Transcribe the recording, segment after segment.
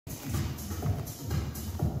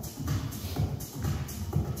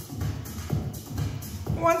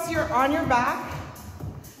Once you're on your back,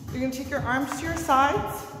 you're gonna take your arms to your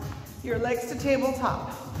sides, your legs to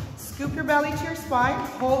tabletop. Scoop your belly to your spine,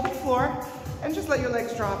 hold the floor, and just let your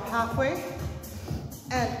legs drop halfway,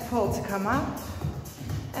 and pull to come up,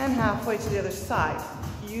 and halfway to the other side.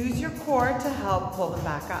 Use your core to help pull them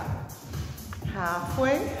back up.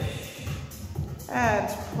 Halfway, and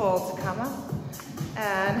pull to come up,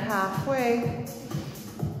 and halfway,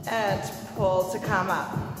 and pull to come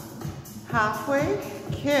up. Halfway,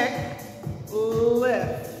 kick,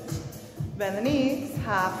 lift. Bend the knees,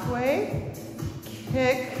 halfway,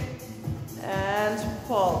 kick, and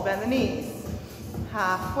pull. Bend the knees,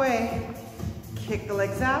 halfway, kick the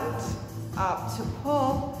legs out, up to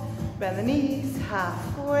pull. Bend the knees,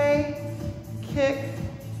 halfway, kick,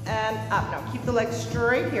 and up. Now keep the legs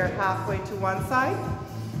straight here, halfway to one side,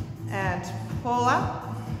 and pull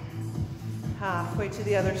up, halfway to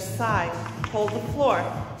the other side. Hold the floor,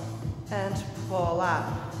 and pull up.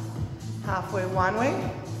 Halfway one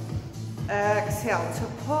way, exhale to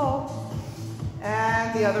pull,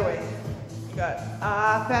 and the other way. Good,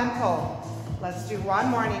 up and pull. Let's do one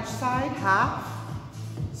more on each side, half,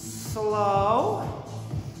 slow,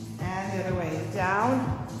 and the other way,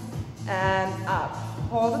 down and up.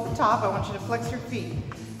 Hold at the top, I want you to flex your feet.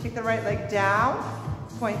 Take the right leg down,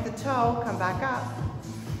 point the toe, come back up.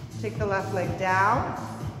 Take the left leg down,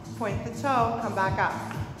 point the toe, come back up.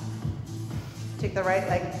 Take the right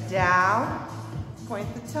leg down,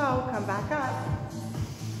 point the toe, come back up.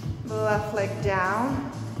 The left leg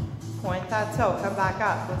down, point that toe, come back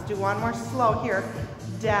up. Let's do one more slow here.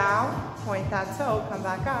 Down, point that toe, come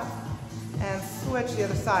back up. And switch the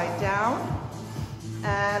other side, down,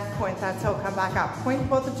 and point that toe, come back up. Point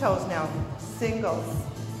both the toes now, singles.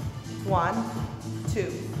 1, 2,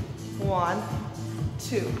 1,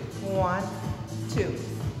 2, 1, 2.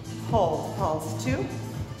 Hold, pulse 2,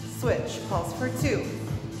 switch, pulse for 2.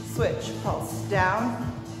 Switch, pulse,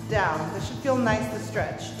 down, down. This should feel nice to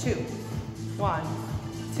stretch. 2, 1,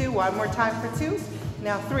 2. One more time for 2s.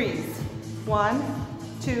 Now 3s. 1,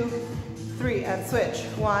 2, 3, and switch.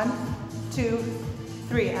 1, 2,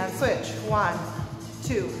 3, and switch. 1,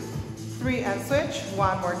 2, 3, and switch.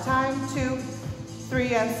 One more time. 2,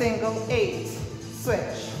 3, and single. 8.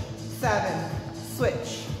 Switch. 7.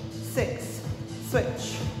 Switch. 6.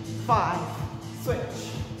 Switch. 5.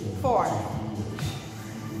 Switch. 4.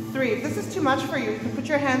 3. If this is too much for you, you can put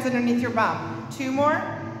your hands underneath your bum. 2 more.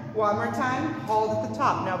 One more time. Hold at the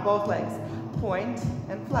top. Now both legs. Point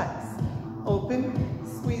and flex. Open,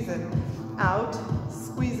 squeezing. Out,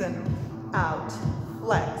 squeezing. Out,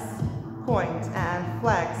 flex. Point and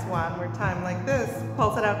flex. One more time like this.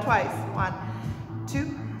 Pulse it out twice. 1,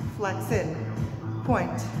 2, flex in.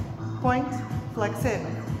 Point, point, flex in.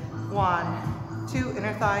 1, 2,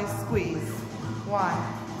 inner thigh, squeeze. 1,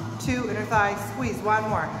 2, inner thigh, squeeze. One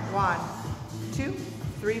more. 1, 2,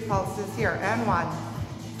 3 pulses here. And 1,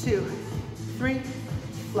 2, 3,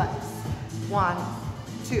 flex. 1,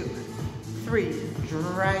 2, 3,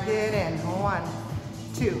 drag it in. 1,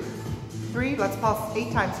 2, 3, let's pulse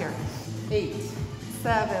 8 times here. 8,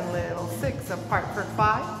 7, little 6, apart for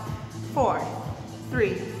 5, 4,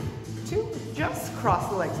 3, 2, just cross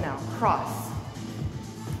the legs now. Cross,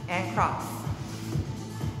 and cross,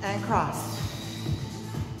 and cross,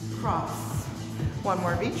 cross. One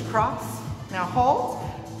more of each, cross. Now hold,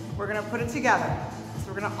 we're gonna put it together.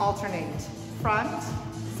 So we're gonna alternate. Front,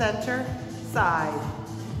 center, side.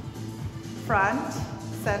 Front,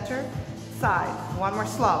 center, side. One more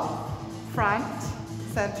slow. Front,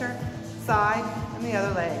 center, side, and the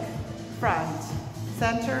other leg. Front,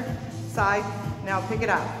 center, side. Now pick it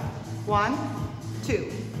up. 1,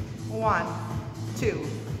 2, 1, 2.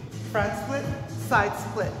 Front split, side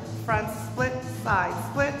split. Front split, side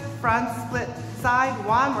split. Front split, side.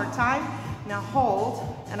 One more time. Now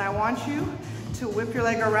hold, and I want you to whip your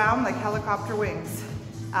leg around like helicopter wings.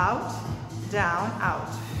 Out, down, out.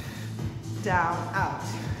 Down, out.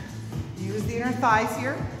 Use the inner thighs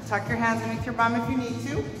here. Tuck your hands underneath your bum if you need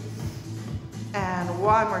to. And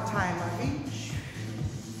one more time of each.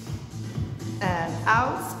 And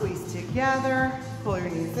out, squeeze together. Pull your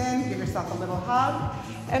knees in, give yourself a little hug.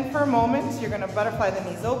 And for a moment, you're gonna butterfly the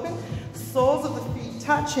knees open. Soles of the feet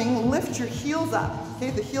touching, lift your heels up.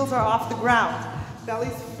 Okay, the heels are off the ground.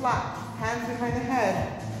 Belly's flat, hands behind the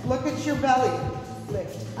head. Look at your belly.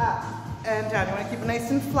 Lift up and down. You wanna keep it nice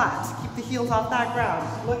and flat. Keep the heels off that ground.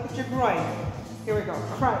 Look at your groin. Here we go,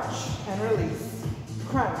 crunch and release.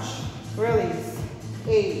 Crunch, release.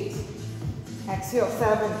 8, exhale,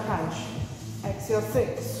 7, crunch. Exhale,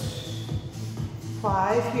 6,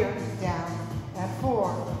 5 here, down, and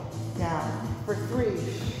 4, down, for 3,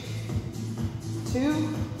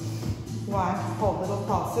 2, 1, hold little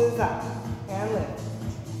pulses up and lift.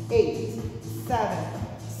 8, 7,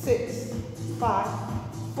 6, 5,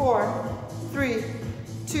 4, 3,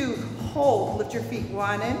 2, hold, lift your feet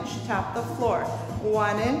 1 inch, tap the floor.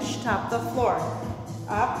 1 inch, tap the floor.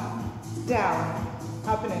 Up, down,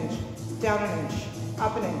 up an inch, down an inch,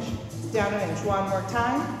 up an inch, down an inch. One more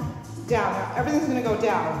time, down. Now everything's gonna go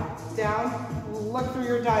down. Down, look through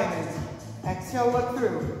your diamonds. Exhale, look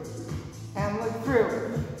through, and look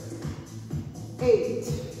through. 8,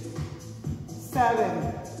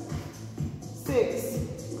 7, 6,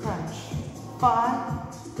 crunch.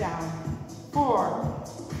 5, down. 4,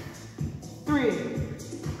 3,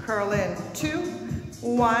 curl in. 2,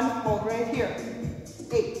 1, hold right here.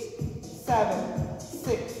 8, 7,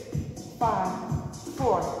 6, 5,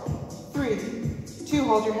 4, 3, 2,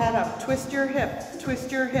 hold your head up. Twist your hip,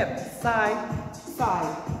 side,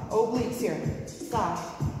 side. Obliques here. Side,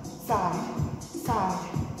 side, side,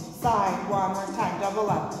 side. One more time, double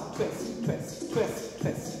up. Twist, twist, twist,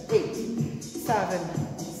 twist. 8,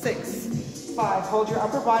 7, 6, 5. Hold your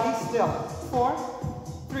upper body still. 4,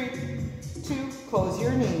 3, 2, close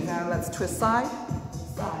your knees. Now let's twist side,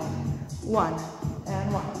 side. 1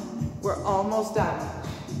 and 1. We're almost done.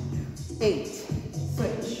 8,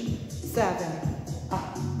 switch. 7,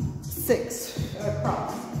 up. 6,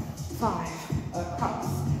 across. 5, across.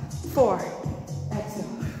 4, exhale.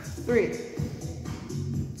 3,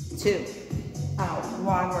 2, out.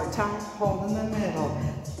 One more time, hold in the middle.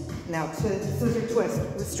 Now to scissor twist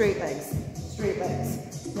with straight legs. Straight legs.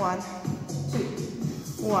 1, 2,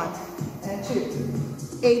 1 and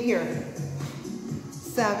 2. 8 here.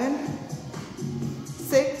 7,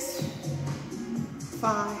 6,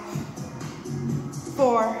 5,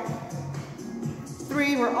 4,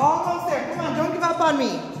 3. We're almost there. Come on, don't give up on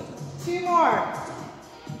me. 2 more.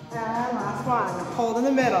 And last one. Hold in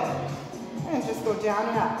the middle. And just go down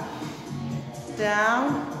and up.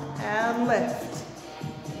 Down and lift.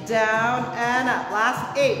 Down and up.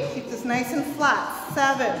 Last 8. Keep this nice and flat.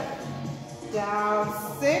 7. Down.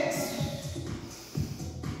 6.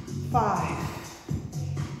 5.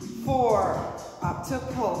 4. Up to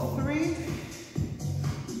pull. 3.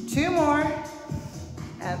 2 more.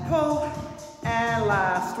 And pull. And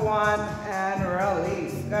last one, and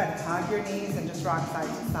release. Good, hug your knees and just rock side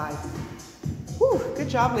to side. Whew, good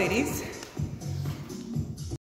job, ladies.